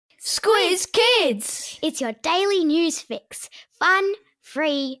Squiz Kids! It's your daily news fix. Fun,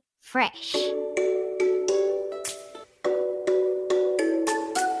 free, fresh.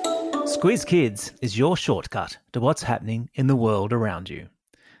 Squiz Kids is your shortcut to what's happening in the world around you.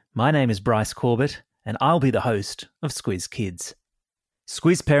 My name is Bryce Corbett, and I'll be the host of Squiz Kids.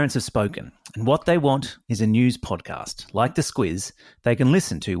 Squiz parents have spoken, and what they want is a news podcast, like the Squiz, they can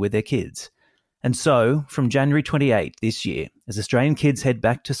listen to with their kids. And so, from January 28 this year, as Australian kids head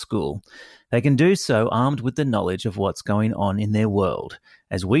back to school, they can do so armed with the knowledge of what's going on in their world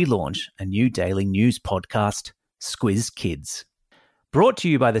as we launch a new daily news podcast, Squiz Kids. Brought to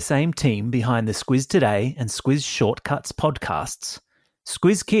you by the same team behind the Squiz Today and Squiz Shortcuts podcasts,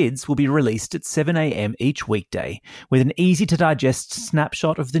 Squiz Kids will be released at 7 a.m. each weekday with an easy-to-digest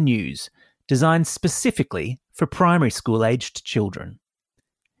snapshot of the news designed specifically for primary school-aged children.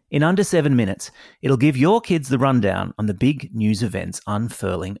 In under 7 minutes, it'll give your kids the rundown on the big news events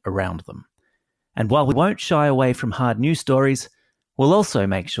unfurling around them. And while we won't shy away from hard news stories, we'll also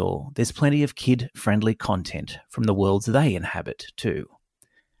make sure there's plenty of kid-friendly content from the worlds they inhabit too.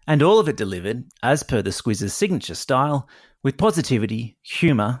 And all of it delivered, as per the Squiz's signature style, with positivity,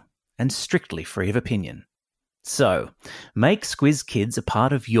 humour, and strictly free of opinion. So, make Squiz Kids a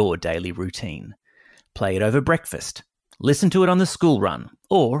part of your daily routine. Play it over breakfast. Listen to it on the school run,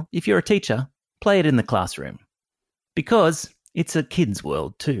 or, if you're a teacher, play it in the classroom. Because it's a kid's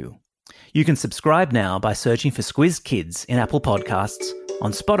world too. You can subscribe now by searching for Squiz Kids in Apple Podcasts,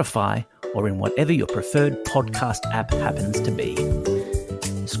 on Spotify, or in whatever your preferred podcast app happens to be.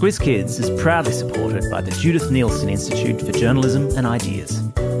 Squiz Kids is proudly supported by the Judith Neilson Institute for Journalism and Ideas.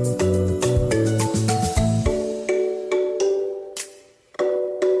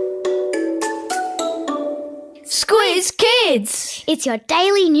 Squiz Kids! It's your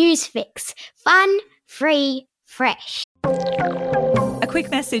daily news fix. Fun, free, fresh. A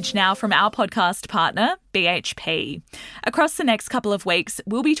quick message now from our podcast partner, BHP. Across the next couple of weeks,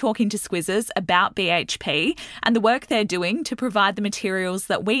 we'll be talking to Squizzers about BHP and the work they're doing to provide the materials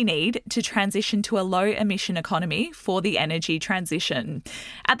that we need to transition to a low-emission economy for the energy transition.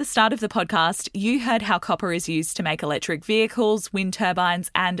 At the start of the podcast, you heard how copper is used to make electric vehicles, wind turbines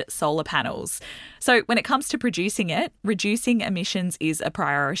and solar panels. So when it comes to producing it, reducing emissions is a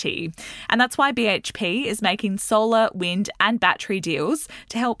priority. And that's why BHP is making solar, wind and battery deals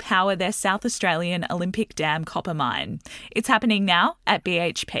to help power their South Australian Olympic Dam copper mine. It's happening now at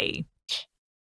BHP.